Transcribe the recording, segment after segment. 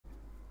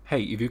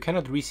Hey, if you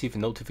cannot receive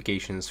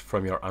notifications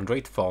from your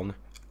Android phone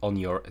on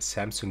your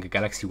Samsung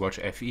Galaxy Watch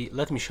FE,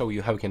 let me show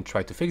you how you can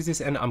try to fix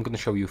this, and I'm going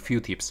to show you a few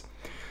tips.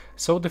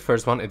 So the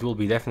first one, it will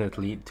be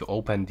definitely to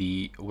open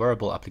the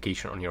wearable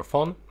application on your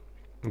phone,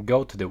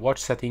 go to the watch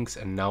settings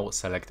and now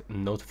select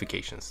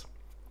notifications.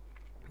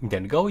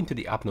 Then go into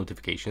the app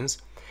notifications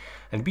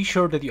and be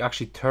sure that you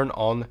actually turn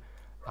on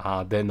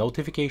the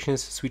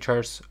notifications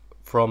switchers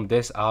from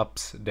these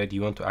apps that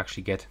you want to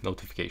actually get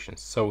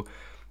notifications. So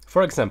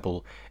for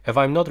example, if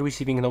I'm not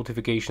receiving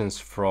notifications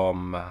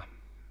from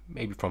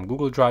maybe from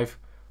Google Drive,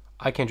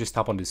 I can just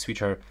tap on the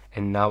switcher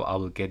and now I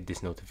will get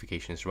these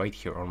notifications right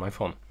here on my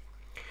phone.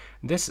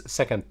 This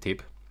second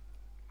tip,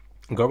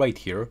 go right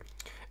here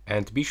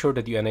and be sure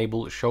that you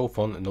enable show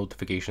phone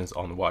notifications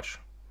on watch.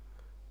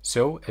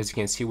 So as you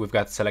can see, we've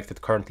got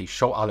selected currently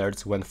show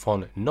alerts when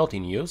phone not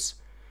in use,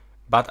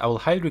 but I will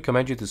highly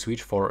recommend you to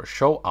switch for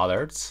show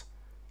alerts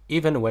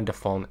even when the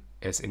phone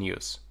is in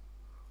use.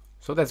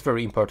 So that's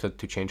very important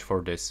to change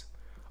for this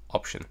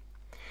option.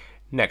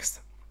 Next,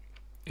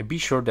 be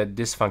sure that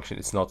this function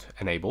is not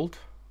enabled.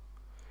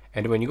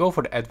 And when you go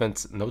for the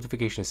advanced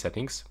notification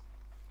settings,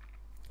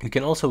 you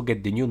can also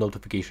get the new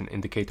notification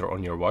indicator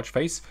on your watch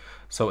face.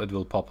 So it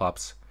will pop up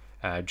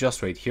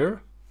just right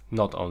here,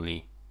 not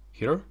only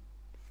here.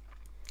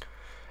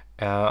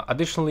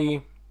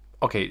 Additionally,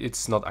 okay,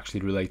 it's not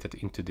actually related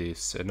into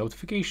these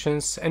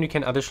notifications, and you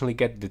can additionally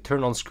get the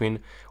turn on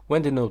screen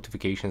when the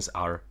notifications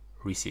are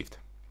received.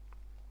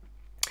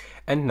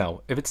 And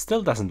now, if it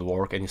still doesn't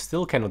work and you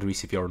still cannot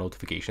receive your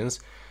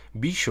notifications,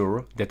 be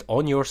sure that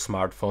on your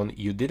smartphone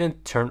you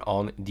didn't turn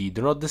on the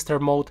Do Not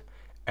Disturb mode,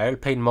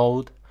 airplane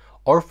mode,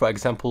 or for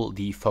example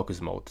the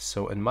focus mode.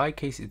 So in my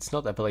case it's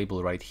not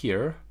available right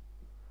here,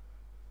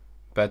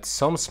 but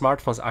some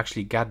smartphones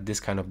actually got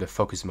this kind of the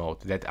focus mode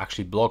that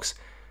actually blocks,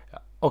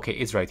 okay,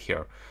 it's right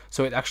here.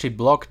 So it actually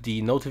blocked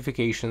the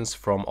notifications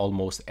from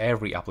almost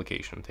every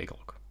application. Take a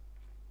look.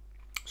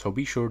 So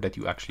be sure that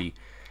you actually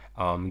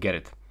get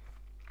it.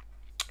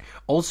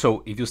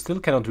 Also, if you still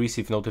cannot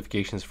receive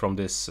notifications from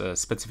this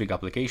specific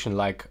application,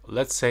 like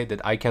let's say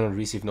that I cannot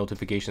receive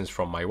notifications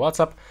from my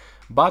WhatsApp,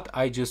 but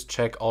I just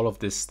check all of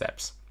these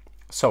steps.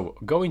 So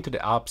go into the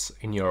apps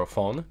in your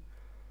phone,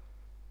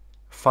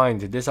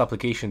 find this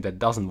application that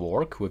doesn't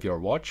work with your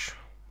watch,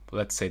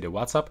 let's say the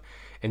WhatsApp,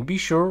 and be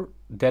sure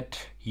that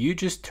you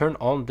just turn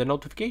on the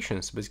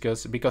notifications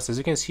because as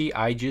you can see,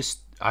 I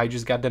just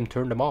got them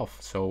turned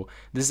off. So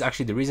this is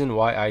actually the reason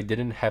why I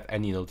didn't have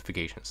any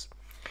notifications.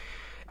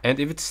 And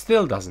if it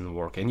still doesn't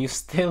work and you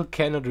still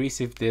cannot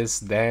receive these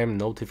damn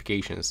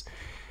notifications,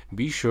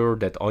 be sure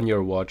that on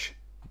your watch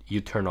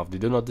you turn off the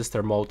Do Not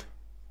Disturb mode,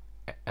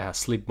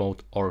 sleep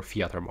mode, or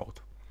theater mode.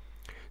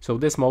 So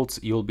these modes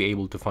you'll be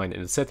able to find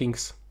in the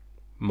settings,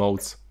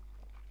 modes,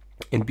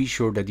 and be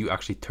sure that you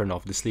actually turn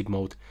off the sleep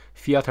mode,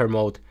 theater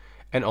mode,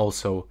 and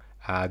also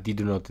the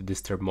Do Not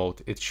Disturb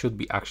mode. It should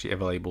be actually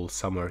available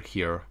somewhere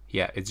here.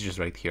 Yeah, it's just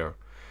right here.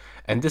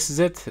 And this is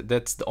it.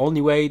 That's the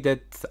only way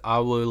that I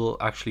will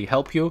actually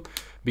help you,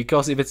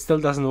 because if it still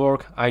doesn't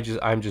work,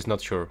 I'm just not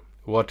sure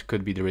what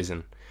could be the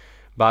reason.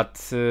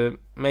 But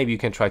maybe you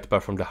can try to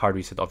perform the hard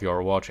reset of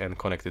your watch and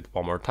connect it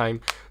one more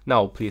time.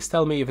 Now please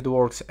tell me if it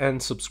works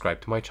and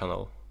subscribe to my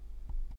channel.